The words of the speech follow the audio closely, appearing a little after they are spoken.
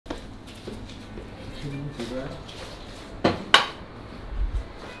Good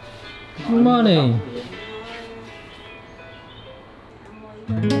morning.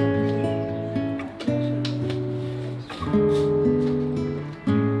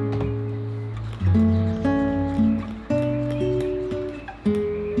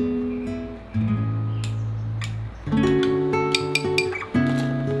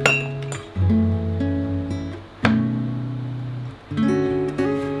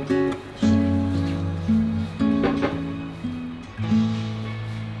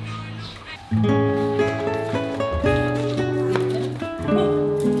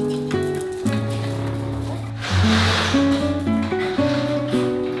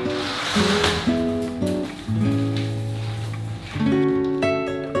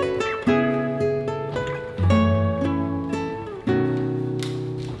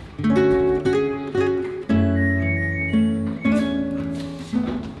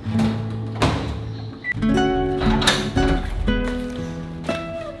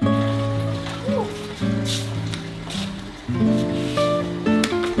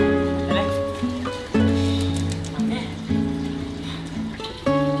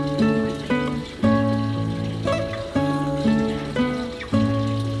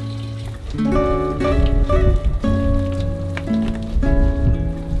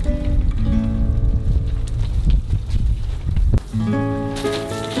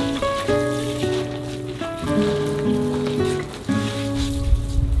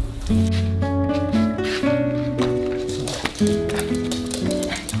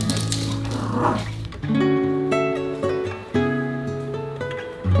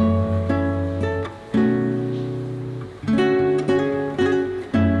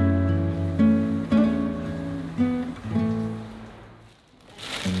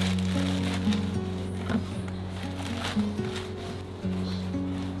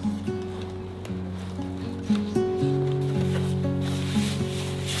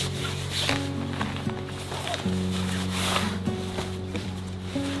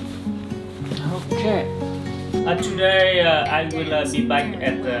 Okay. Today I will be back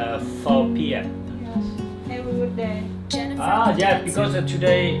at 4 p.m. Have a good day. Yeah, because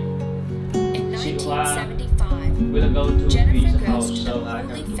today In Chihua 1975, will go to Jennifer his goes house, to so the I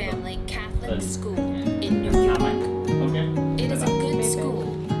Holy have to Family Catholic early. School in New York. Okay. It is a good school,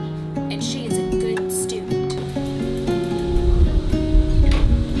 and she is a good student.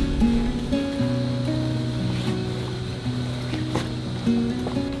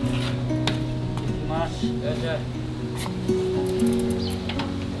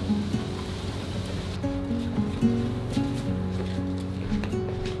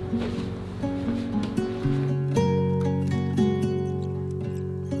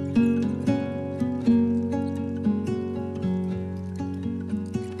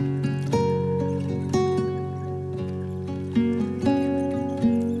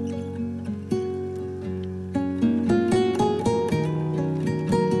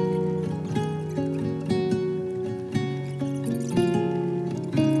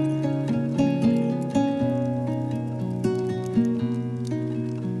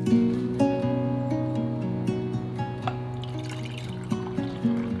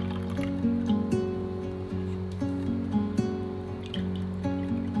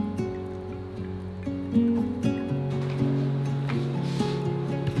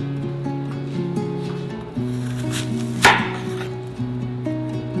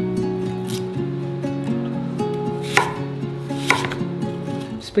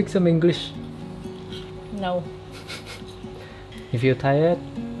 Speak some English. No. If you're tired,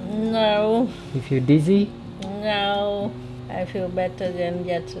 No. if you're dizzy, No. I feel better than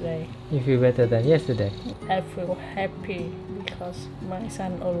yesterday. you feel better than yesterday. I feel happy because my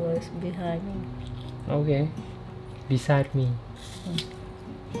son always behind me. Okay. Beside me.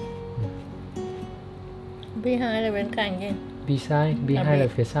 Behind là bên cạnh chứ. Beside, behind là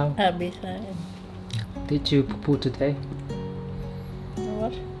phía sau. Beside. Did you poo today?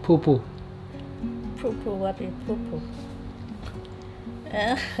 What? Poo poo. Poo-poo, what is poo-poo?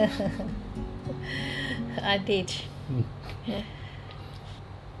 I did.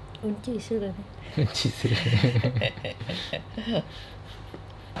 Unchi sure. Chị sửa.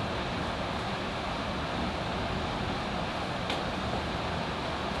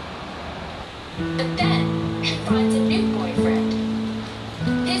 But then she finds a new boyfriend.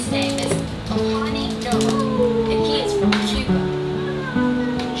 His name is FUJINON, and he is from Cuba.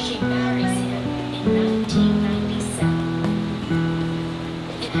 She marries him in 1997.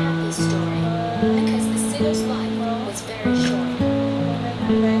 It happens story because the sinner's life was very short.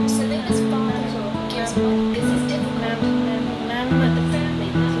 So then his father gives up. This is difficult, but the family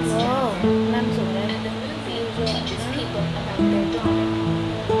loves Jennifer,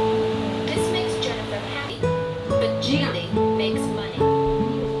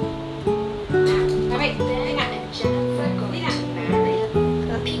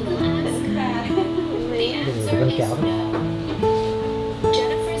 chéo đấy.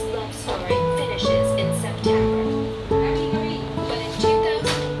 Jennifer's love story finishes in September. But in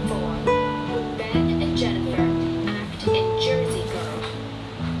 2004, Ben and Jennifer act in Jersey Girl,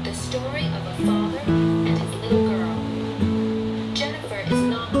 the story of a father and his little girl. Jennifer is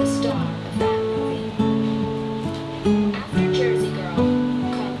not the star of that movie. After Jersey Girl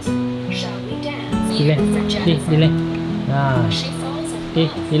comes Shall We Dance Đi lên, for đi Jennifer. lên. Rồi, She falls in đi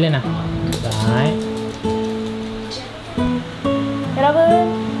love. lên nào. Đấy. 여러분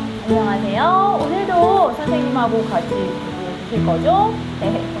안녕하세요. 오늘도 선생님하고 같이 보실 거죠? 네,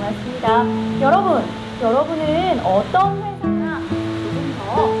 고맙습니다. 여러분은 어떤 회사나 조금 더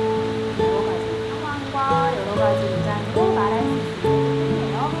여러 가지 상황과 여러 가지 문장으로 말할 수 있을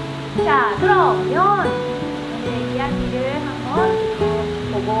텐데요. 자, 그러면 오늘 이야기를 한번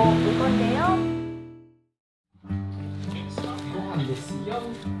보고 볼 건데요.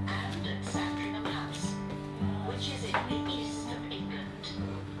 And Sandringham House, which is in the east of England.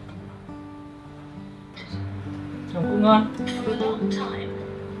 Trông cũng ngon. For a long time,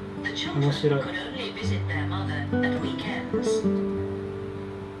 the children 싫어요. could only visit their mother at weekends.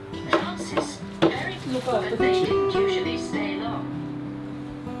 Francis very but they didn't usually stay long.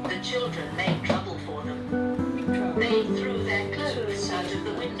 The children made trouble for them. They threw their clothes out of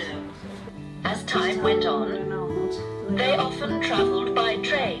the window. As time went on, they often travelled by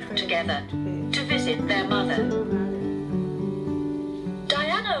train together to visit their mother.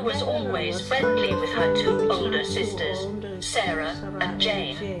 Diana was always friendly with her two older sisters, Sarah and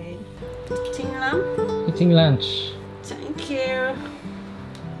Jane. Xinh lắm. Eating lunch. Thank you.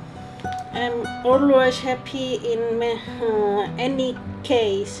 I'm always happy in any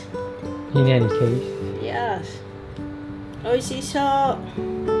case. In any case. Yes. 맛있어.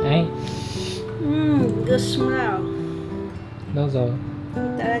 Đấy, Good smell. đâu rồi?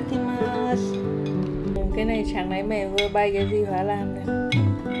 Itadakimasu. Cái này sáng nay mẹ vừa bay cái gì Hóa làm này.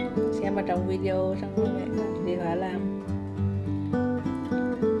 Xem ở trong video xong rồi mẹ bảo gì Hóa làm.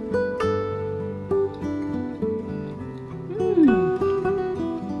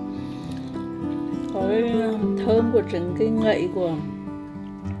 Có cái thơm của trứng, cái ngậy của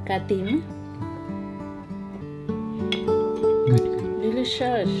cà tím ấy.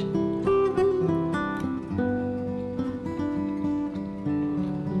 Delicious.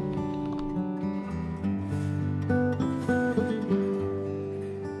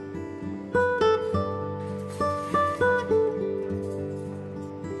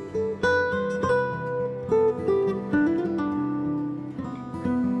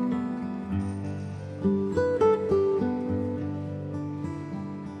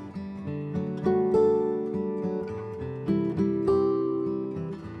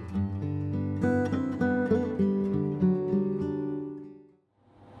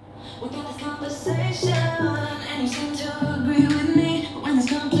 We got this conversation, and you seem to agree with me. But when there's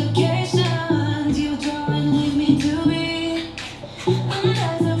complications, you try and leave me to be. When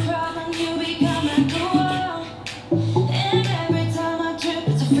there's a problem, you become like the wall. And every time I trip,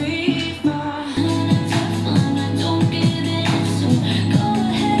 it's a free fall. And it's tough when I don't give it in, so go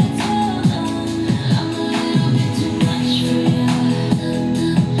ahead and tell them I'm a little bit too much for you.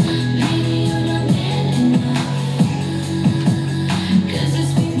 Maybe you're not getting enough. 'Cause it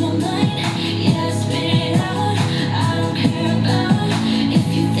speaks my mind, yeah, spit it out. I don't care about if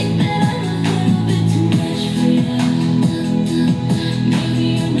you think that I'm a little bit too much for you. Maybe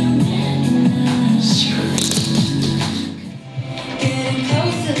you're not man enough. Getting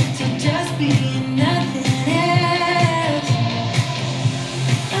closer to just being nothing else.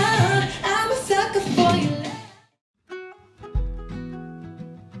 I'm a sucker for you.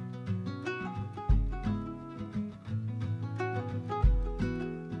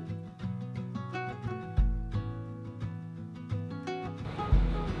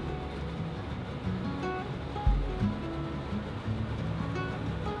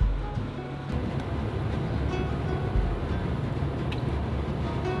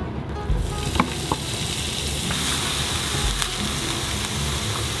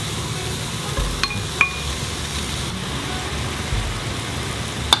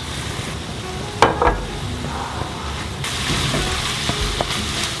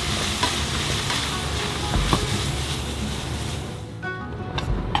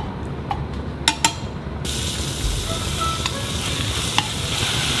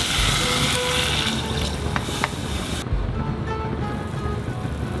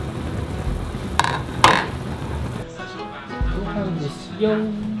 Vô.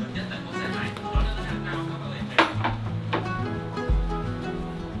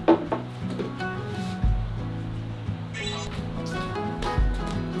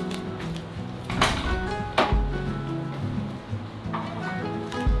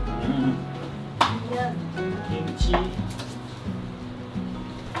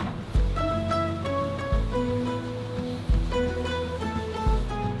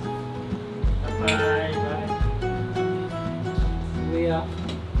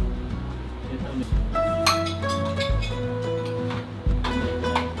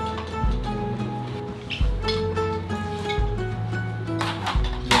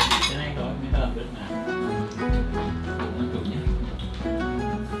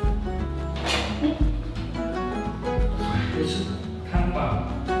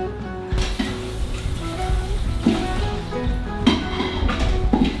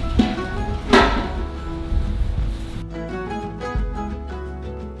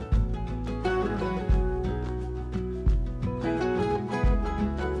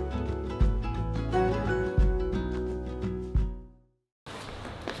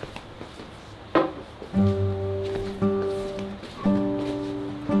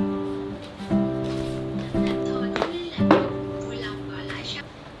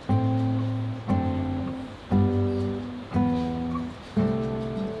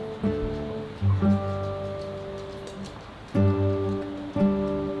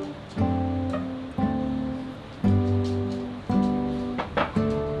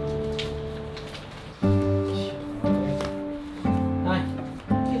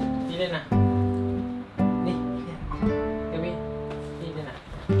 đây nào. Đi. Gaby. Đi đây nào.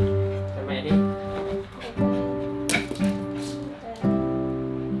 Cho mẹ đi.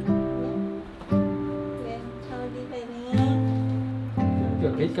 Thôi đi về nè.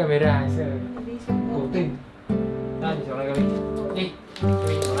 Kiểu kích camera hay sao? Đi xuống Cố tình. Ra đi xuống này Gaby. Đi.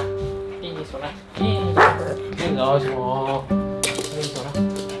 Gaby đi xuống này. Đi xuống này. Đi rồi xuống. Đi xuống này.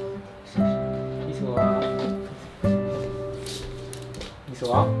 Đi xuống. Đi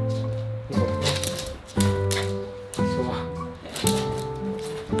xuống. Đi xuống. Đi xuống.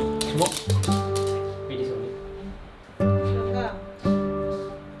 Xuống. Đi đi xuống đi. xuống không? Xuống quá.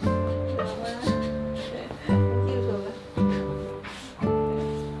 Không chịu xuống á.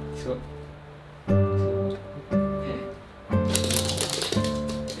 Đi xuống.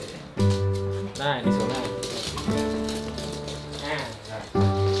 Này, đi xuống này. À, rồi.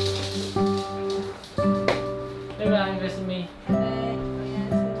 Bye bye, Vesmi.